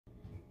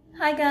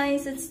Hi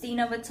guys, it's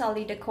Dina with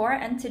TullyDecor,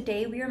 and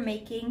today we are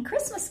making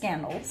Christmas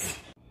candles.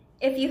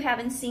 If you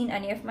haven't seen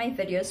any of my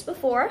videos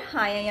before,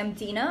 hi, I am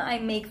Dina. I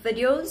make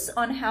videos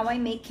on how I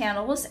make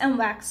candles and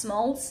wax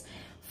molds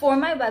for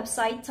my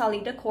website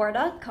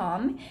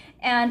TullyDecor.com,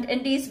 and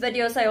in these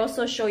videos I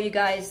also show you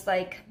guys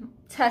like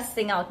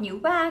testing out new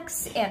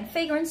wax and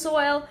fragrance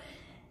oil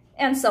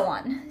and so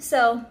on.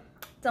 So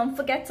don't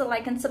forget to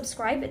like and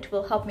subscribe, it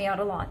will help me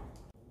out a lot.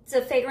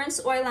 The fragrance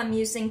oil I'm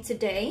using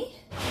today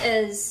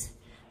is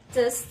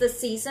the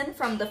Season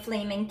from the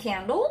Flaming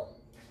Candle.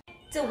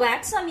 The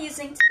wax I'm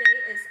using today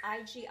is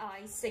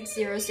IGI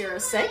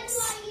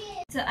 6006.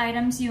 The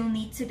items you'll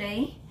need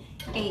today: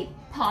 a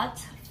pot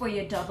for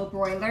your double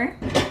broiler,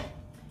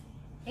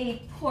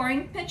 a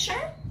pouring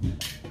pitcher,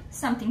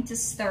 something to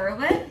stir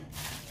with,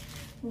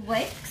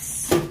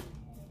 wicks,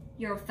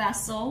 your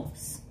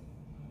vessels,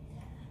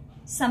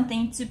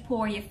 something to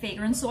pour your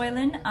fragrance oil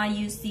in. I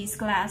use these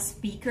glass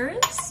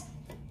beakers,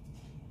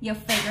 your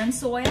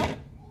fragrance oil,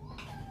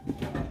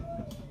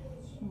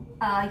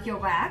 your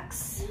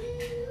wax,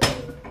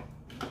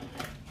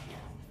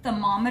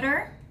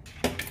 thermometer,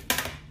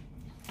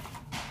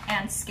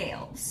 and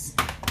scales.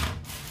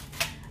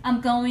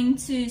 I'm going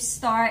to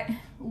start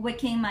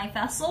wicking my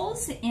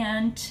vessels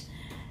and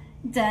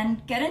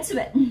then get into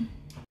it.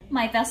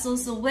 My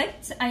vessels are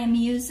wicked. I am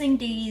using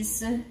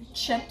these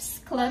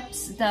chips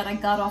clips that I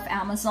got off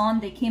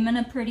Amazon. They came in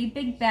a pretty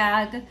big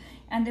bag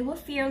and they were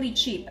fairly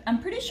cheap. I'm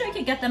pretty sure you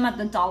could get them at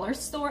the dollar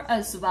store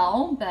as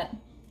well, but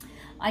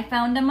I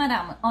found them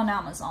on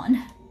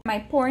Amazon. My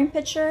pouring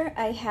pitcher,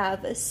 I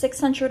have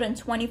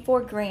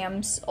 624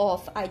 grams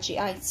of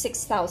IGI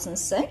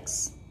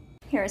 6006.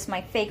 Here's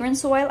my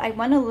fragrance oil. I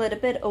went a little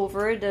bit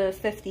over the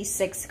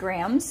 56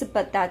 grams,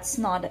 but that's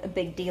not a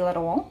big deal at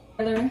all.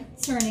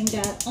 Turning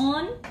that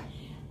on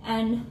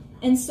and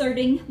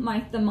inserting my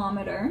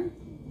thermometer.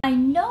 I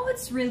know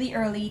it's really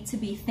early to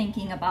be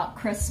thinking about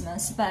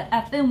Christmas, but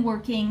I've been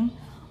working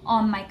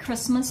on my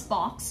Christmas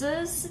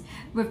boxes.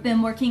 We've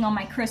been working on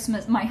my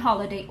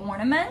holiday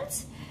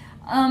ornament.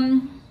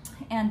 And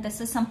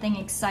this is something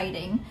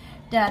exciting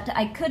that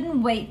I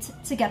couldn't wait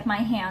to get my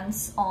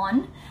hands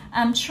on.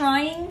 I'm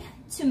trying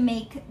to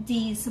make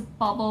these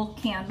bubble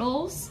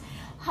candles.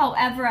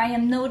 However, I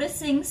am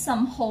noticing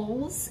some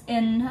holes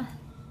in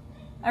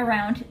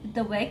around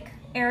the wick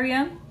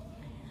area.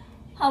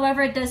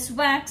 However, this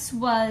wax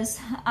was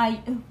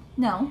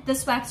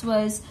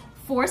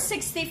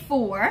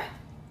 $464.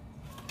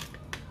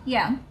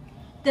 Yeah,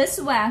 this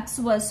wax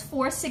was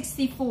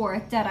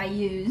 $464 that I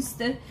used.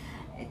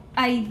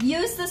 I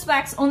used this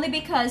wax only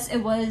because it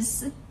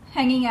was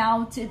hanging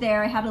out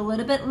there. I had a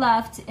little bit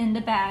left in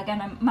the bag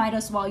and I might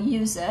as well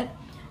use it.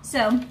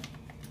 So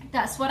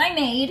that's what I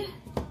made.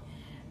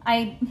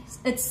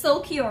 It's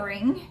still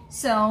curing,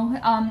 so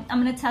I'm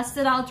gonna test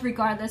it out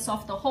regardless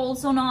of the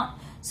holes or not,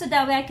 so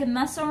that way I can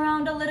mess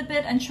around a little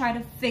bit and try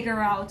to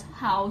figure out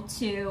how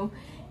to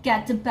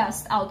get the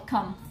best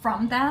outcome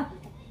from that.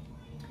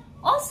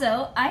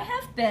 Also, I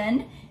have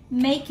been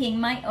making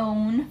my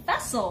own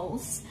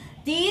vessels.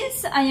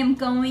 These I am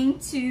going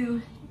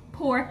to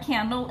pour a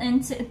candle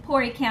in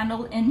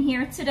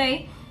here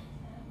today,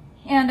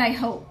 and I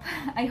hope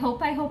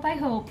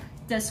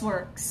this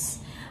works.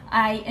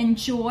 I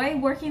enjoy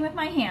working with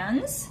my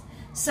hands,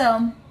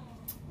 so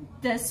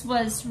this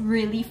was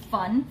really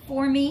fun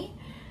for me,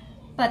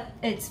 but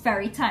it's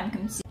very time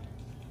consuming.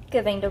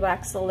 Giving the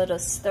wax a little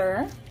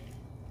stir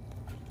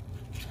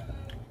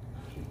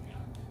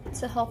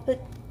to help it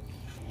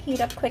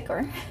heat up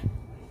quicker.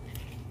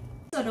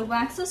 So the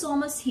wax is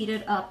almost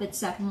heated up.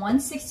 It's at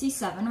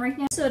 167 right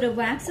now. So the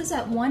wax is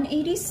at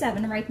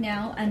 187 right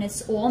now and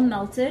it's all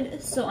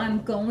melted. So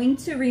I'm going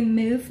to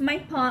remove my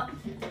pot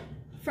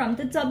from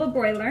the double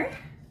broiler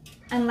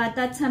and let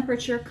that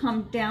temperature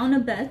come down a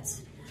bit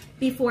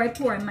before I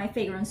pour in my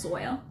fragrance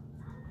oil.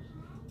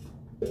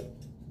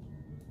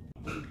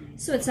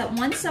 So it's at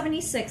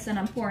 176 and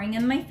I'm pouring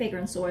in my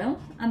fragrance oil.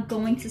 I'm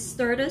going to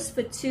stir this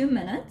for 2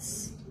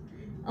 minutes.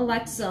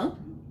 Alexa,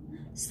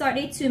 start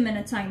a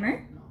 2-minute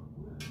timer.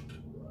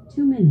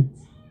 2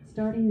 minutes,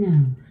 starting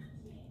now.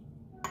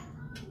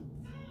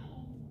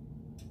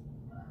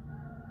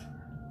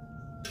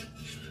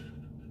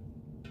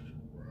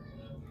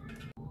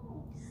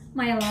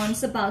 My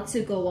alarm's about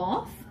to go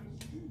off,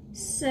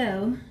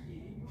 so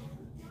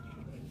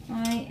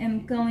I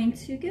am going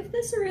to give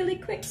this a really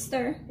quick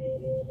stir.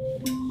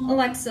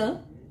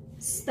 Alexa,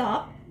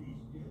 stop.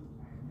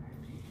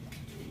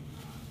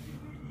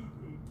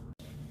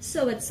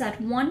 So it's at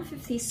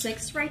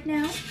 156 right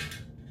now,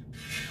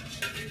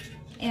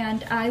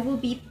 and I will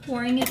be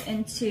pouring it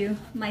into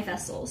my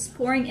vessels,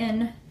 pouring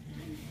in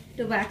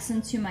the wax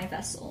into my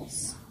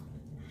vessels.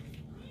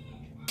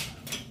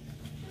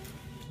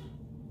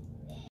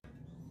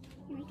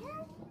 Here we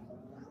go.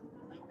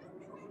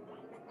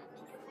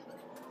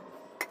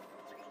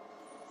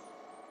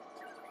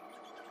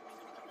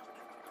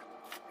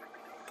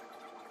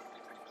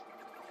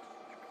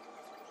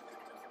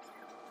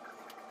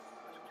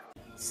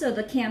 So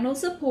the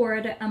candles are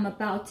poured. I'm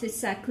about to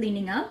start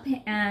cleaning up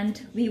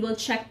and we will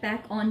check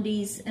back on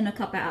these in a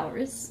couple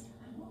hours.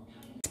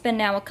 It's been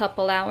now a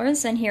couple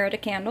hours and here are the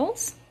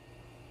candles.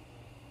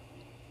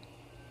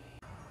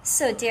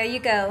 So there you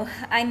go.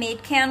 I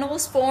made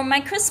candles for my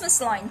Christmas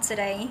line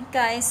today.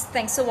 Guys,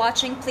 thanks for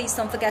watching. Please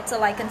don't forget to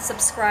like and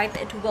subscribe.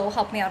 It will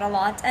help me out a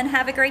lot. And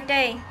have a great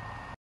day.